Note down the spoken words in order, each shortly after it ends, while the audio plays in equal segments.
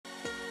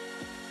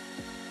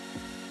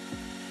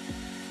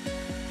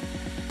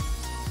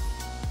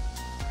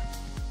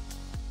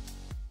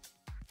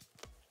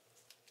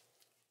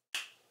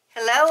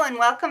Hello and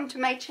welcome to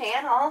my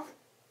channel.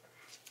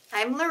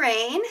 I'm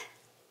Lorraine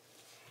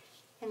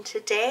and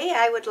today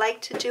I would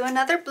like to do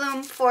another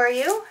bloom for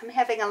you. I'm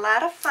having a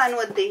lot of fun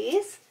with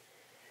these.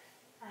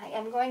 I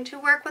am going to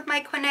work with my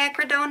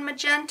Quinacridone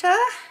Magenta.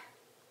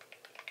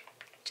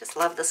 Just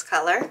love this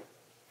color.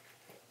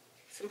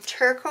 Some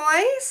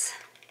turquoise.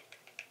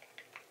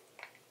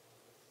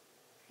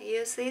 I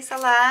use these a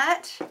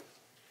lot.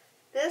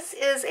 This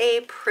is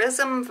a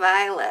Prism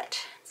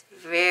Violet. It's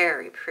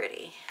very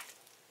pretty.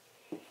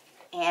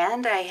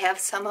 And I have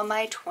some of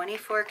my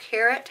 24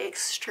 karat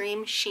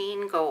Extreme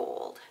Sheen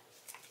Gold.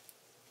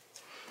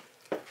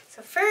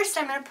 So first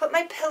I'm going to put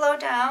my pillow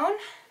down.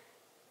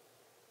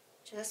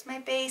 Just my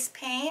base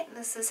paint.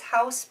 This is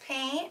house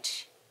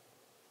paint.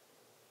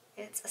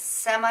 It's a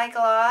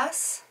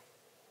semi-gloss.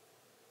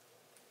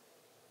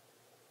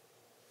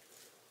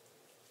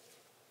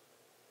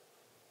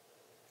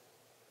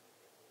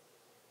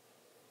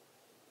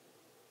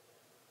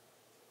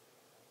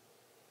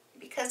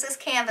 Because this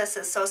canvas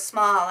is so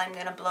small, I'm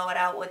going to blow it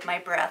out with my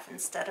breath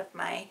instead of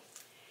my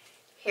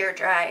hair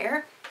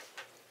dryer.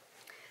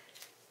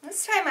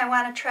 This time I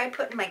want to try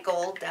putting my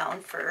gold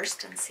down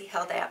first and see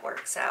how that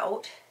works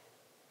out.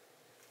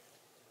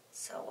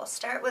 So we'll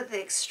start with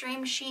the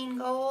Extreme Sheen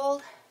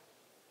Gold.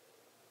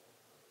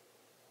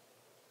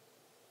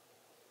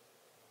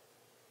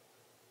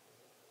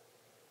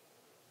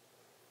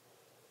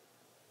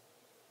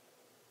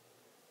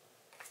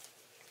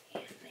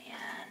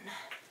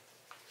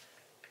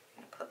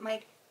 My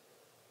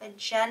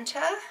Magenta.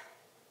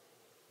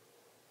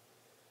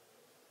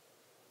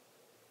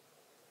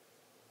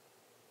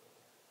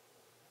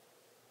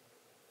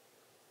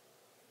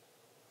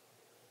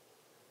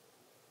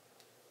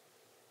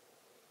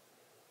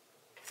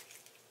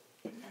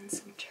 And then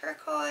some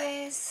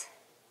turquoise.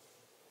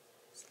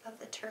 Just love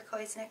the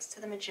turquoise next to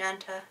the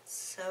magenta.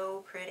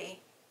 So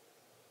pretty.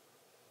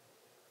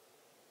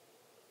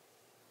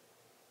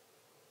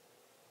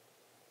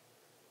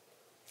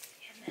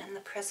 And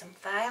the Prism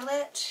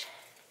Violet.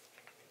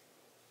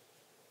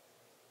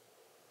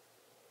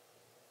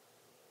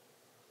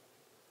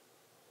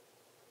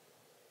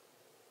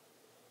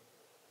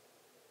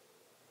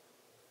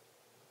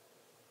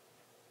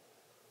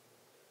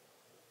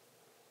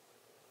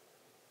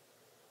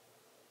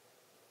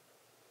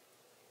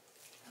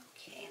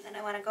 Okay, and then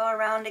I want to go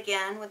around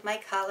again with my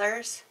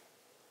colors.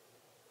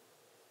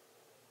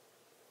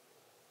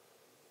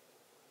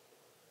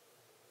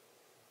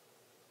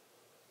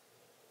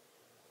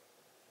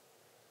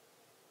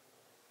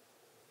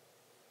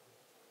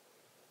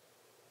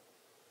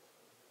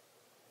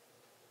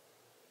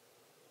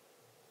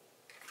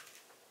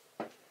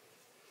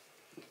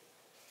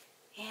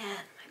 And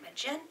my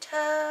magenta.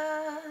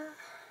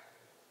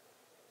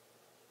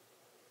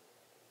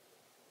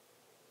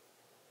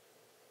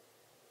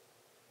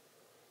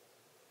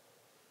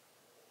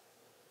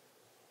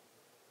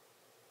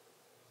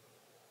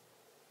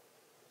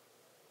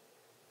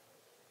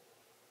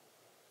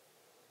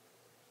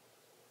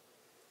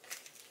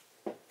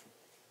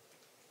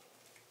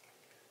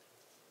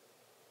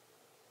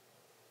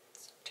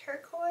 Some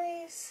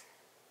turquoise.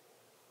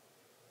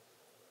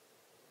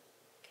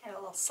 Got a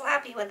little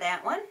sloppy with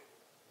that one.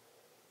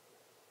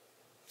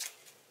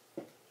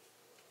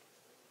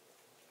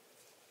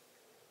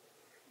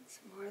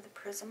 Some more of the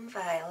Prism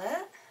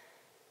Violet.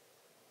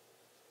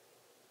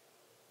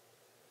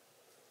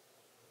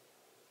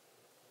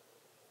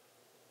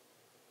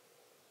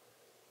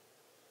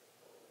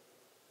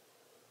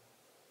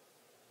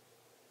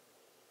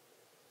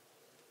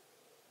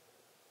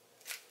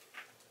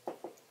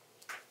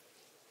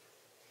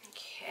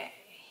 Okay.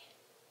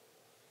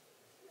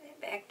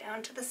 Back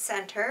down to the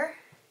center.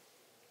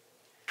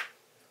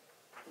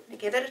 I'm going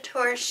to give it a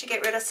torch to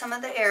get rid of some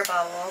of the air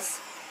bubbles.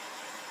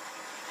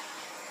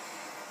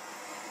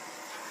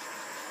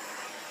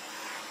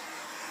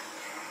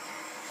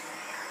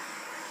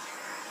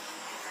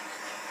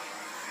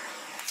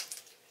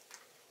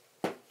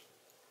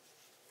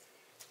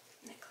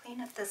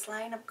 Clean up this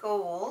line of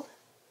gold.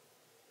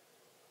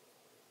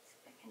 See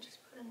if I can just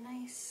put a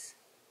nice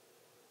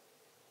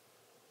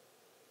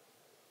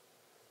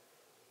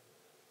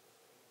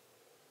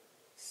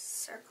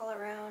circle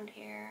around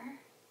here.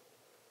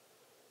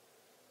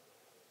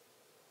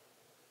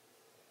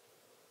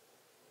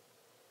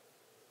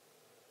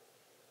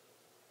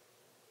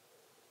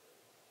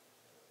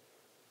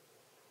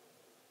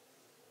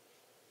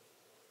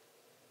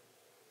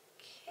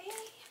 Okay.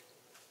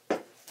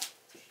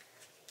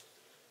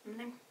 I'm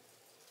going to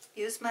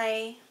use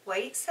my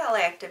white cell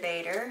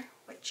activator,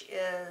 which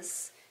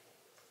is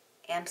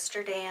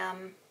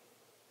Amsterdam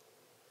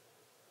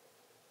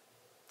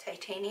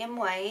Titanium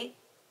White,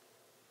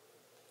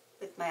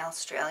 with my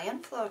Australian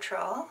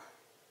Floetrol.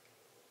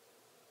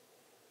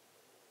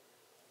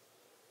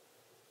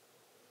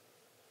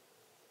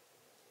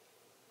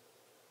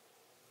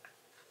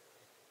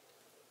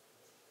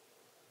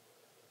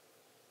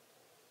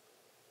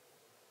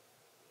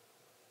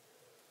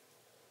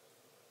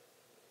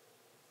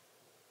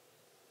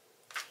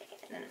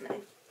 And then I'm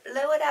going to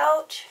blow it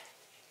out.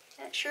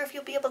 Not sure if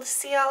you'll be able to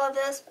see all of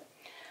this, but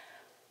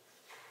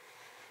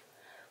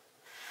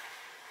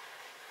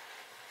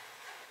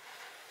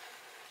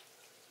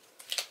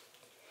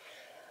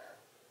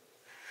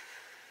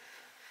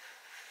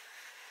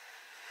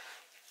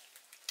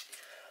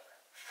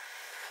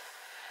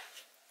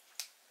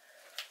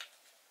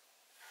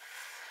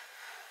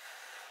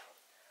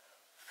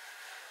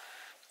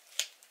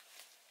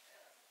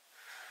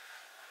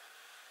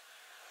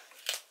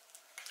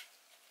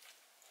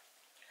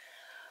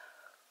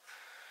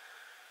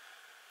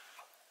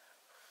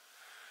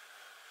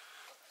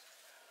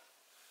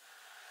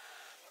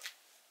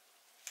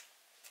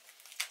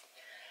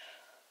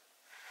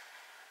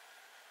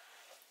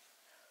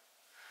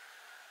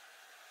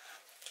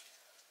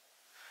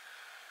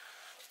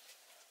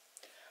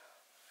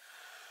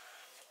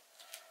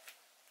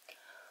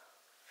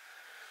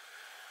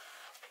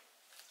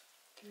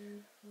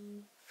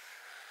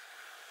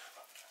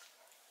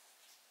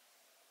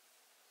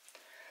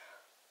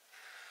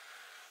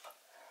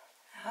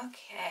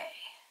Okay.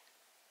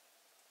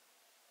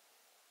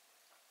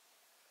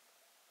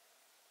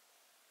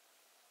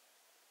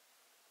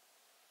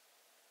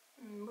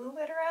 Move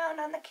it around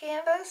on the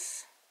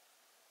canvas.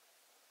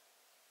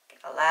 Get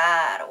a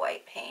lot of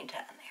white paint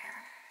on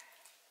there.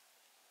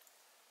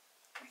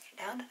 Bring it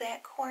down to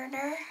that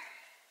corner.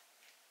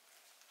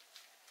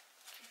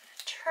 Give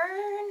it a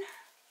turn.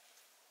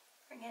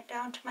 Bring it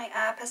down to my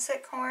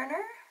opposite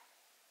corner.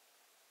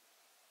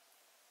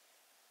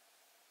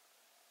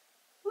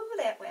 Ooh,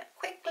 that went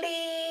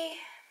quickly.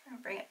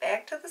 I'll bring it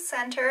back to the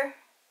center.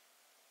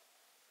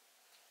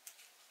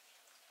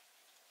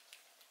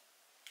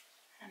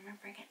 I'm going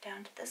to bring it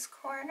down to this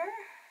corner.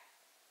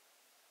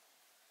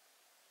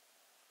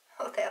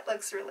 Oh, that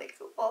looks really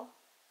cool.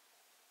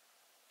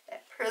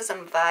 That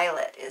Prism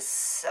violet is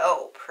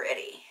so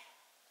pretty.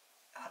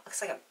 Oh, it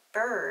looks like a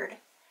bird.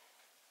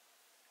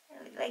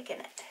 Really liking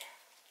it.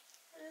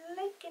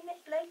 Liking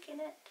it, liking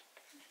it.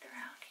 Turn it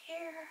around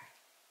here.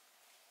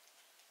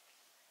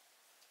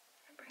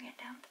 Bring it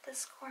down to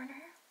this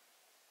corner.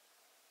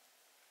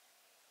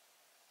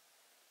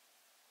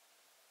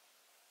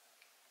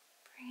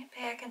 Bring it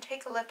back and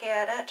take a look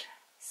at it.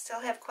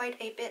 Still have quite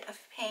a bit of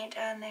paint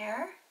on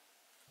there.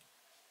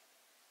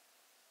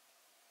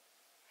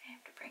 I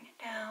have to bring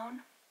it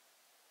down.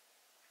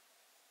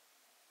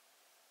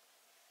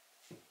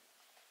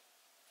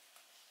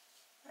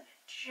 Let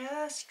it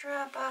just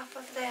drop off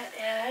of that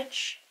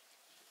edge.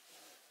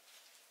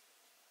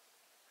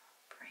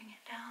 Bring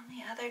it down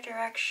the other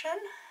direction.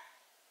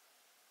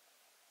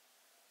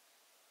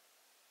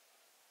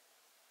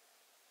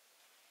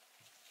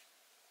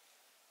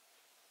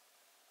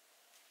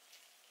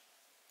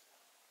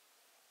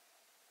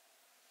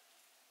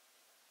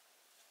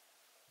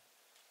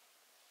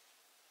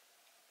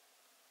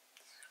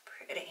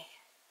 Pretty.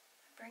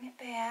 Bring it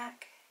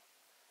back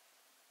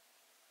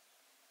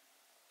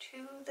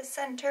to the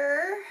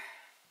center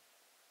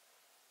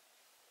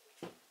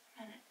and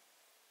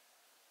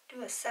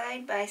do a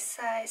side by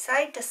side,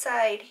 side to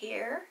side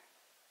here.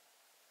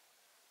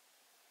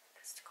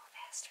 This to go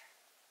faster.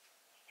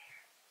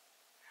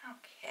 There.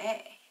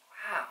 Okay.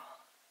 Wow.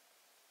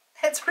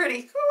 That's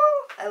pretty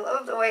cool. I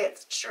love the way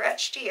it's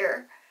stretched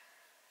here.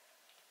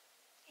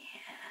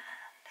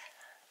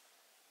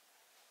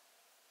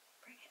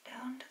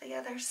 Down to the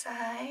other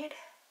side.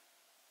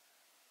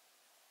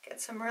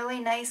 Get some really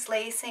nice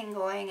lacing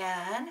going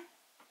on.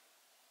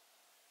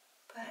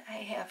 But I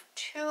have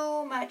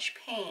too much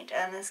paint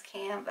on this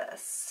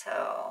canvas,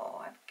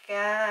 so I've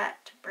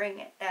got to bring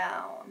it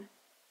down.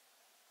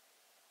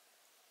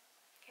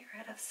 Get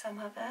rid of some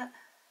of it.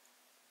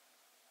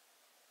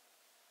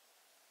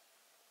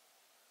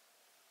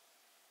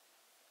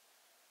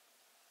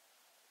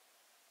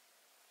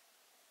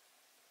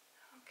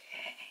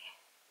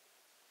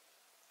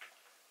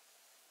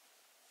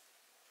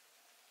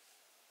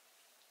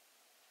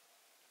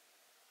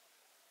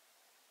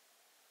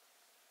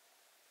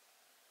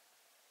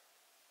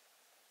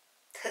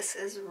 This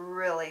is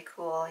really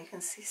cool. You can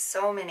see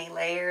so many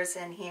layers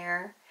in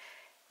here,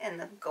 and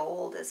the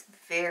gold is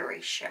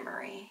very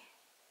shimmery.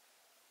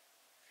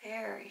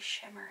 Very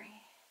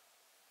shimmery.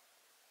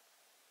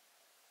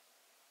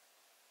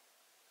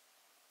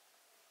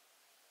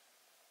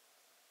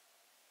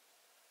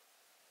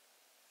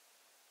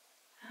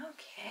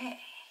 Okay.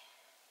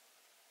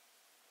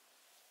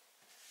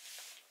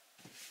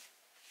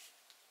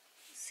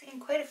 Seeing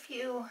quite a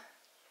few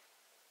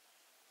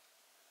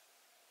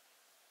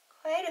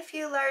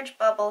large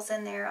bubbles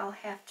in there I'll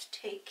have to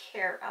take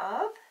care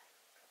of.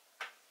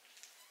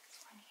 This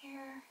one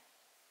here.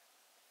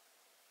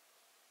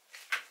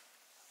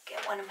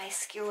 Get one of my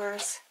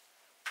skewers.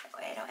 That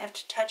way I don't have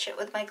to touch it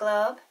with my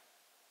glove.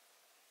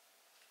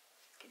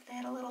 Give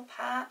that a little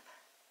pop.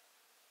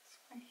 This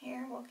one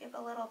here will give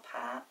a little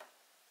pop.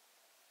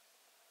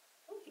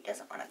 Oh, he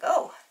doesn't want to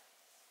go.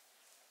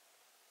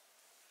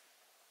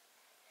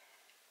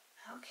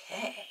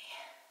 Okay.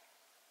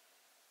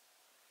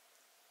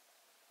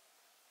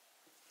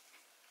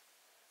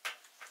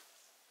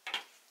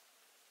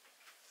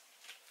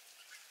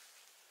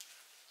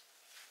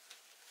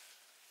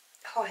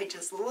 Oh, I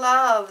just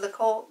love the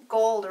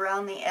gold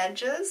around the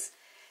edges.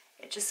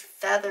 It just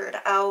feathered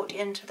out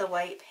into the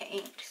white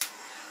paint.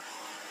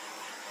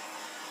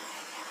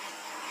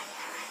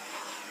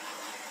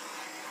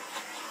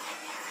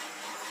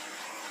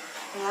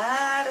 A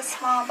lot of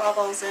small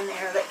bubbles in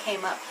there that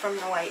came up from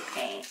the white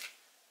paint.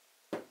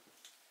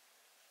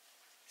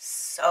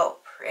 So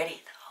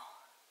pretty though.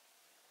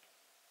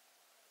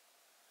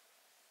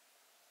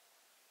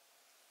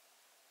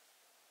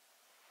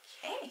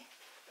 Okay.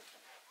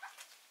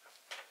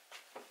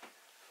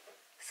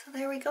 So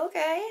there we go,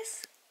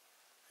 guys.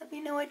 Let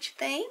me know what you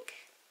think.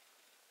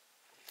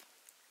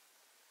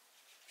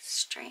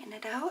 Straighten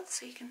it out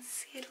so you can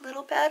see it a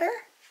little better.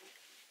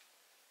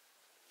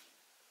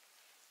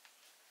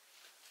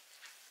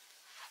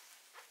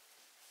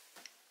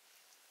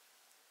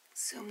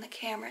 Zoom the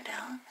camera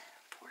down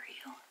for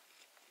you.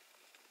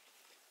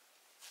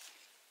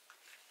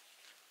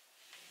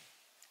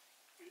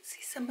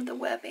 See some of the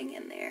webbing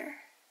in there.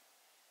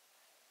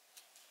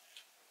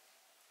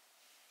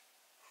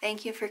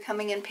 Thank you for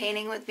coming and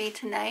painting with me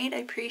tonight. I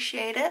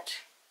appreciate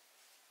it.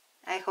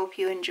 I hope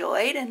you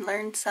enjoyed and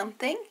learned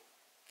something.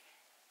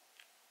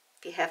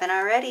 If you haven't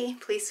already,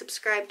 please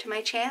subscribe to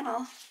my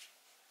channel.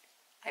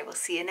 I will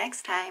see you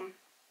next time.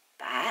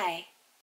 Bye.